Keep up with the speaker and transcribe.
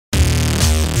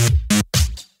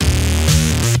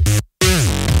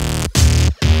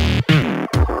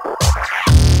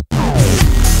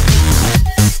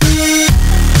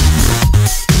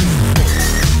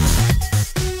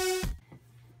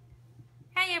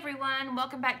everyone,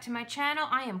 welcome back to my channel.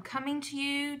 I am coming to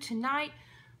you tonight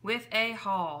with a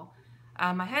haul.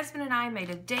 My husband and I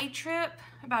made a day trip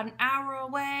about an hour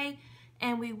away,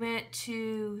 and we went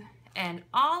to an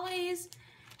Ollie's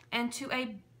and to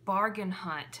a bargain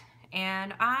hunt,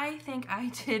 and I think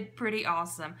I did pretty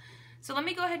awesome. So let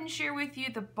me go ahead and share with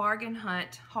you the bargain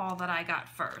hunt haul that I got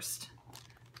first.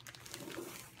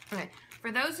 Okay,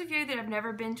 for those of you that have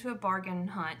never been to a bargain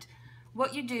hunt,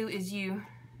 what you do is you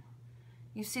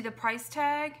see the price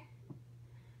tag,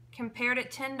 compared at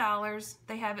 $10,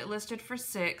 they have it listed for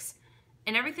 $6,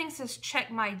 and everything says check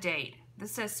my date.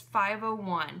 This says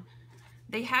 501.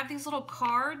 They have these little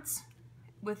cards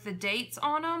with the dates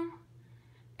on them,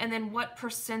 and then what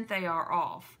percent they are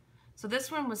off. So this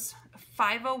one was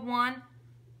 501,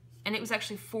 and it was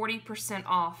actually 40%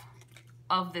 off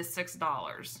of this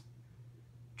 $6.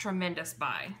 Tremendous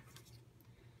buy.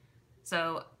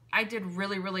 So I did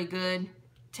really, really good.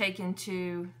 Take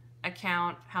into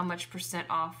account how much percent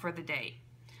off for the date.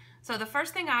 So the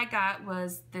first thing I got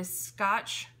was this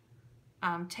Scotch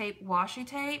tape washi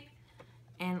tape,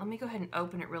 and let me go ahead and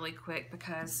open it really quick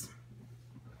because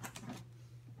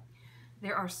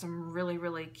there are some really,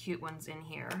 really cute ones in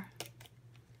here.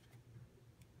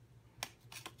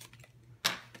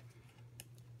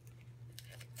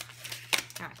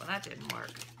 Alright, well that didn't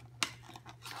work.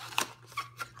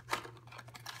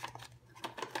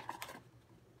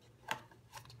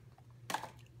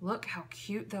 Look how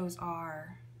cute those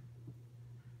are.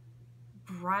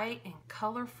 Bright and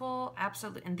colorful,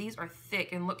 absolutely. And these are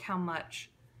thick, and look how much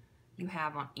you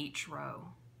have on each row.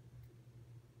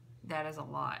 That is a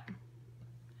lot.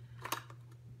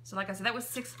 So like I said, that was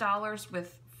 $6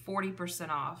 with 40%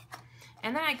 off.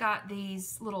 And then I got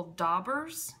these little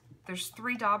daubers. There's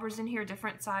 3 daubers in here,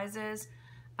 different sizes.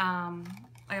 I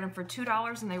got them for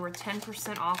 $2, and they were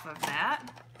 10% off of that.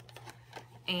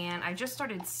 And I just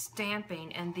started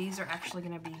stamping, and these are actually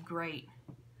going to be great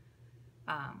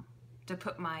to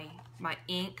put my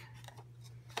ink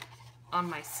on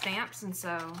my stamps, and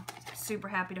so super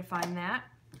happy to find that.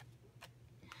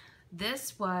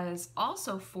 This was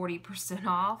also 40%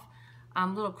 off.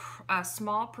 Little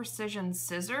small precision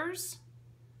scissors.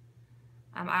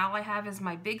 All I have is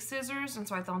my big scissors, and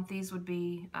so I thought these would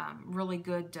be really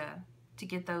good to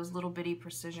get those little bitty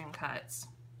precision cuts.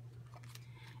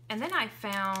 And then I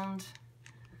found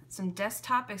some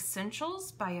desktop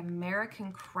essentials by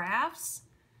American Crafts.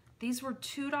 These were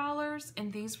 $2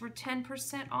 and these were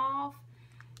 10% off.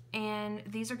 And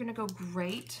these are gonna go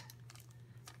great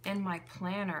in my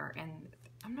planner. And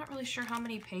I'm not really sure how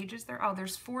many pages there are. Oh,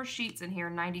 there's 4 sheets in here,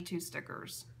 92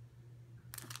 stickers.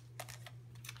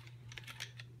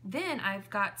 Then I've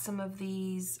got some of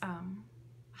these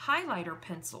highlighter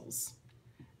pencils.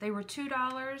 They were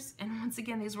 $2, and once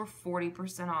again, these were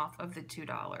 40% off of the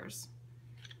 $2.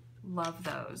 Love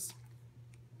those.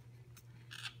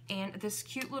 And this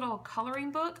cute little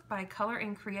coloring book by Color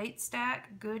and Create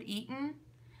Stack, Good Eatin'.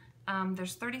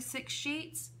 There's 36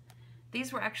 sheets.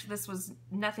 These were actually, this was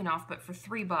nothing off, but for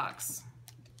 $3.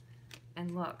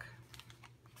 And look,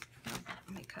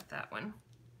 let me cut that one.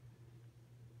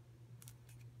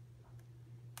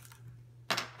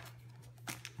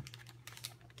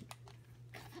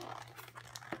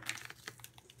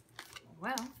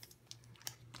 Well,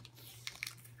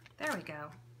 there we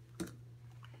go.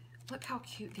 Look how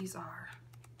cute these are.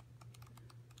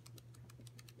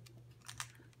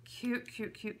 Cute,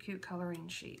 cute, cute, cute coloring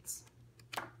sheets.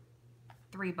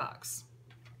 $3.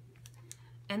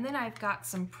 And then I've got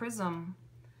some Prism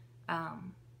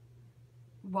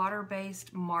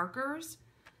water-based markers.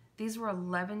 These were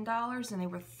 $11 and they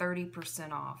were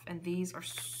 30% off. And these are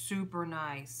super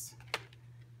nice.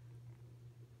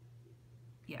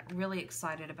 Yeah, really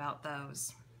excited about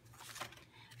those.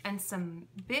 And some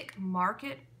Bic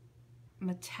Market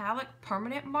metallic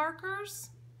permanent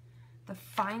markers. The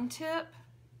fine tip,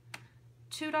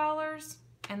 $2,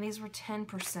 and these were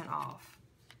 10% off.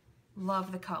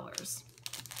 Love the colors.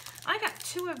 I got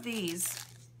 2 of these.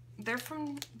 They're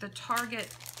from the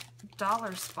Target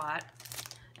dollar spot,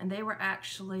 and they were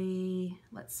actually,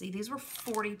 let's see, these were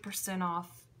 40%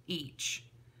 off each.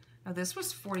 Now this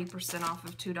was 40% off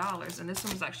of $2, and this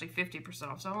one was actually 50%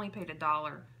 off, so I only paid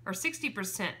 $1, or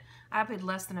 60%. I paid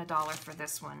less than $1 for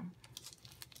this one.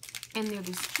 And they're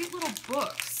these cute little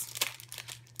books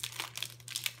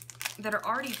that are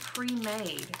already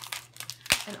pre-made,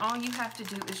 and all you have to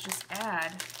do is just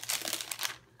add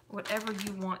whatever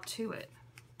you want to it.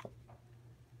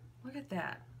 Look at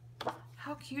that.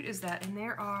 How cute is that? And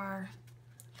there are,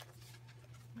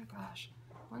 oh my gosh,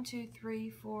 1, 2, 3,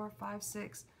 4, 5,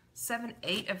 6, 7,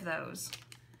 8 of those.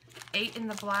 8 in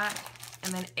the black,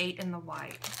 and then 8 in the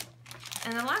white.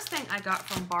 And the last thing I got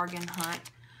from Bargain Hunt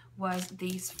was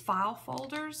these file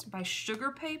folders by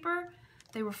Sugar Paper.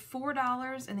 They were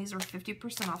 $4 and these were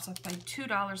 50% off, so I paid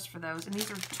 $2 for those. And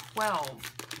these are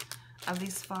 12 of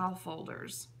these file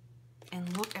folders.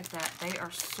 And look at that, they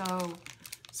are so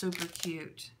super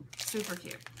cute. Super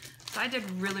cute. So I did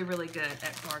really, really good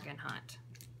at Bargain Hunt.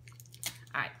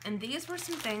 All right, and these were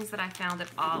some things that I found at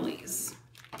Ollie's.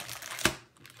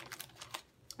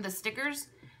 The stickers,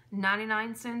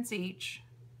 99 cents each.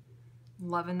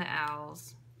 Loving the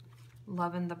owls.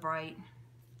 Loving the bright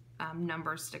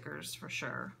number stickers for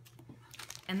sure.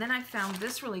 And then I found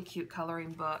this really cute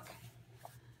coloring book.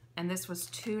 And this was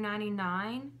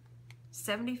 $2.99,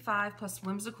 75 plus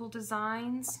whimsical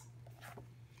designs.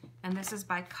 And this is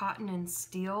by Cotton and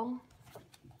Steel.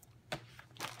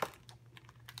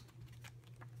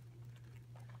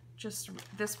 Just,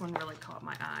 this one really caught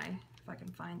my eye, if I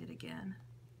can find it again.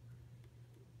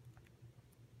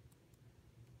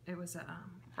 It was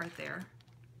right there.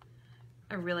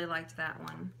 I really liked that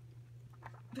one.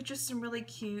 But just some really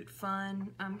cute,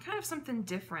 fun, kind of something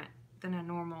different than a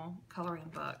normal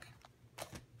coloring book.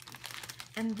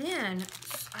 And then,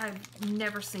 I've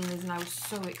never seen these and I was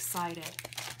so excited.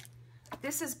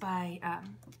 This is by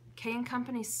K &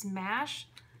 Company Smash,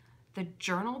 the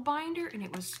journal binder, and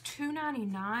it was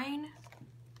 $2.99.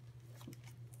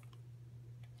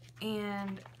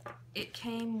 And it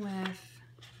came with,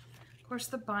 of course,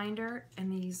 the binder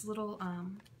and these little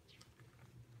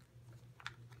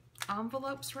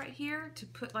envelopes right here to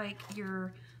put like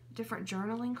your different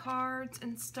journaling cards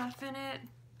and stuff in it.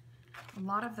 A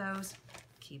lot of those.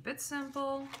 Keep it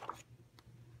simple.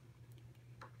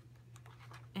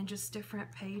 And just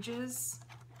different pages.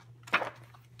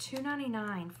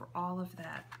 $2.99 for all of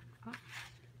that. Oh,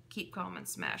 keep calm and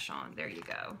smash on. There you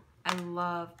go. I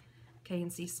love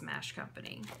K&C Smash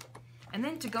Company. And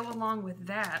then to go along with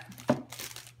that,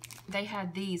 they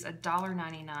had these,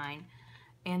 $1.99.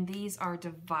 And these are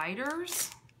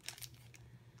dividers.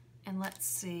 And let's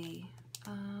see.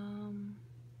 I'm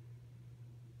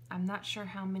not sure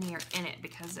how many are in it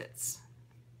because it's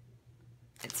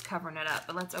covering it up.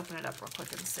 But let's open it up real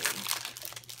quick and see.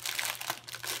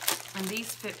 And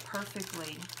these fit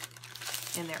perfectly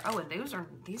in there. Oh, and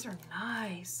these are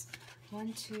nice.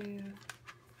 1, 2,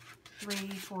 3,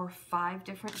 4, 5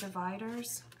 different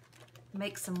dividers.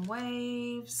 Make some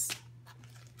waves.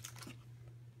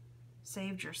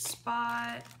 Saved your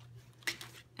spot.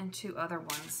 And 2 other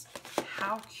ones.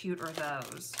 How cute are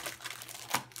those?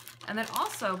 And then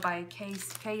also by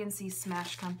K&C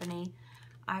Smash Company,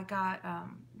 I got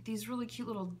these really cute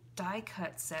little die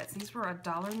cut sets. These were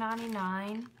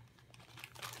 $1.99.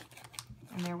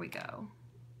 And there we go.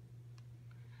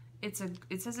 It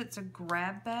says it's a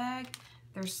grab bag.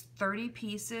 There's 30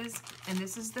 pieces, and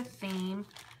this is the theme.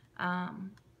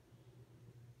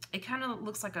 It kind of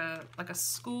looks like a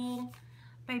school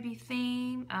maybe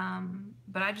theme,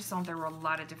 but I just thought there were a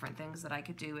lot of different things that I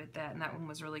could do with that, and that one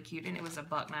was really cute, and it was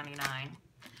 $1.99.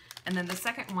 And then the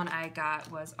second one I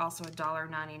got was also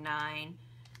 $1.99,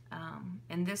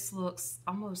 and this looks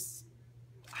almost,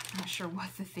 I'm not sure what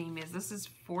the theme is. This is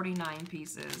 49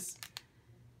 pieces,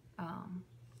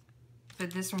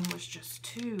 but this one was just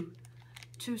too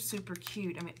super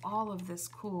cute. I mean, all of this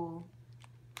cool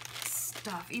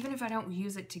stuff, even if I don't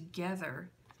use it together,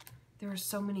 there are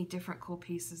so many different cool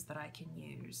pieces that I can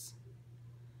use.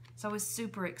 So I was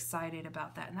super excited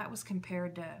about that, and that was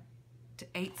compared to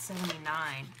 $8.79.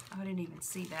 I didn't even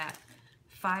see that.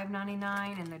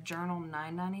 $5.99 and the journal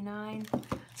 $9.99.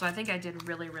 So I think I did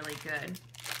really, really good.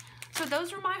 So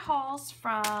those are my hauls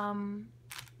from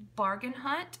Bargain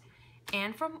Hunt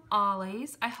and from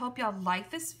Ollie's. I hope y'all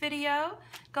like this video.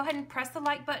 Go ahead and press the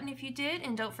like button if you did,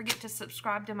 and don't forget to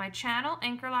subscribe to my channel,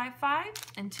 Anchor Live 5.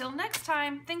 Until next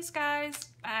time, thanks guys.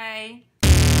 Bye.